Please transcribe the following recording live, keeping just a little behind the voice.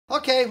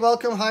Okay,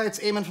 welcome. Hi, it's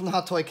Eamon from the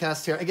Hot Toy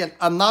Cast here. Again,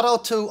 I'm not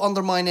out to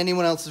undermine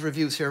anyone else's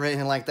reviews here or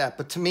anything like that,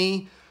 but to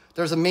me,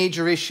 there's a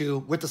major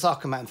issue with this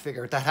Aquaman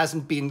figure that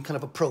hasn't been kind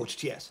of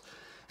approached yet.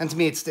 And to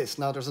me, it's this.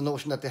 Now, there's a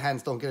notion that the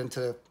hands don't get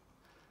into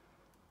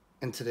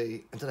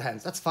the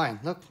hands. That's fine.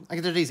 Look, I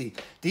can do it easy.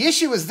 The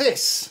issue is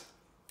this.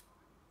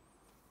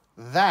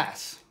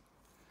 That's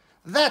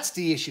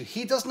the issue.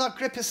 He does not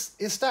grip his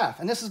staff,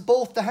 and this is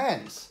both the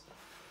hands.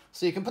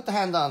 So you can put the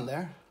hand on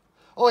there.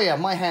 Oh yeah,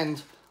 my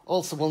hand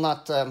also will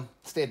not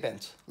stay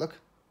bent. Look.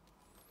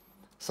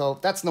 So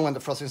that's no end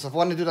of frustration. So if I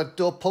want to do that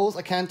dope pose,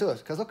 I can't do it.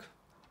 Because look,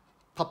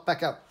 pop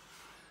back out.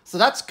 So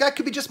that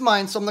could be just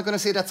mine, so I'm not going to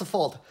say that's a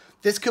fault.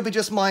 This could be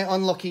just my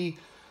unlucky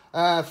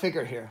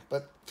figure here.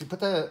 But if you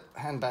put the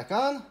hand back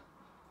on,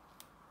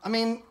 I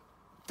mean,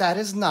 that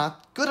is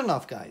not good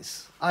enough,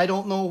 guys. I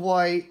don't know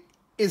why.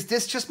 Is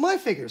this just my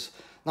figures?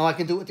 Now I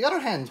can do it with the other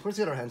hand. Where's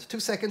the other hand? 2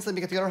 seconds, let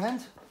me get the other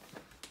hand.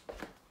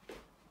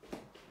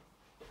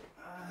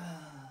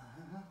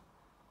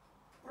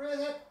 Where is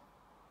it?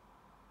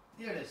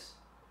 Here it is.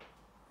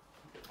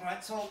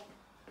 Alright, so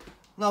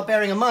now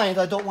bearing in mind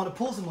I don't want to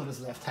pose him with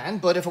his left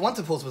hand, but if I want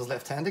to pose with his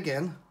left hand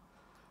again,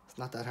 it's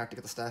not that hard to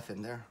get the staff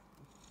in there.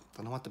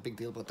 Don't know what the big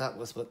deal about that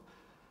was, but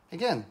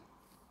again,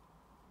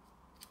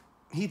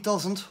 he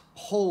doesn't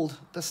hold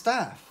the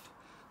staff.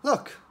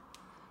 Look,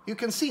 you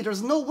can see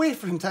there's no way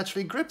for him to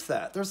actually grip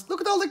that.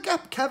 Look at all the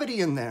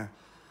cavity in there.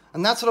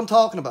 And that's what I'm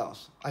talking about.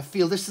 I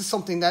feel this is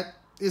something that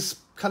is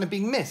kind of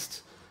being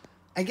missed.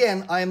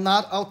 Again, I am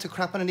not out to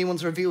crap on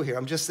anyone's review here.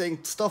 I'm just saying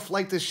stuff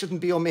like this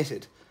shouldn't be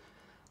omitted.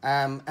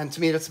 And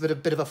to me, that's a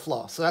bit of a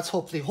flaw. So that's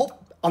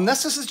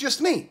unless this is just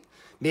me.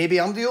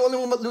 Maybe I'm the only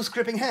one with loose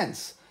gripping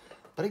hands.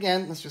 But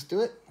again, let's just do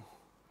it.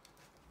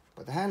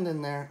 Put the hand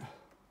in there.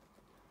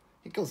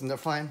 It goes in there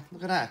fine.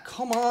 Look at that.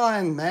 Come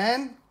on,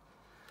 man.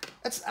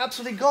 It's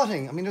absolutely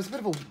gutting. I mean, there's a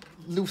bit of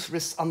a loose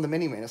wrist on them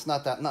anyway. It's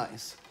not that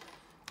nice.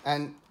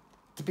 And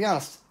to be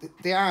honest,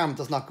 the arm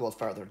does not go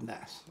further than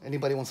that.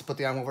 Anybody wants to put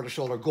the arm over the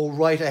shoulder, go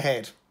right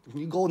ahead.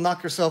 You go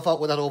knock yourself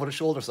out with that over the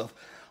shoulder stuff.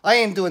 I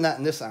ain't doing that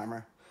in this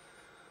armor.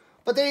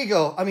 But there you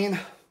go. I mean,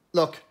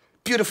 look,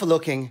 beautiful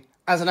looking.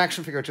 As an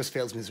action figure, it just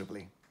fails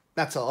miserably.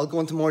 That's all. I'll go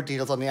into more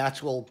details on the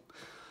actual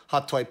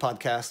Hot Toy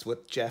podcast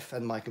with Jeff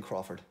and Mike and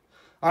Crawford.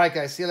 All right,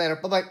 guys. See you later.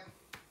 Bye-bye.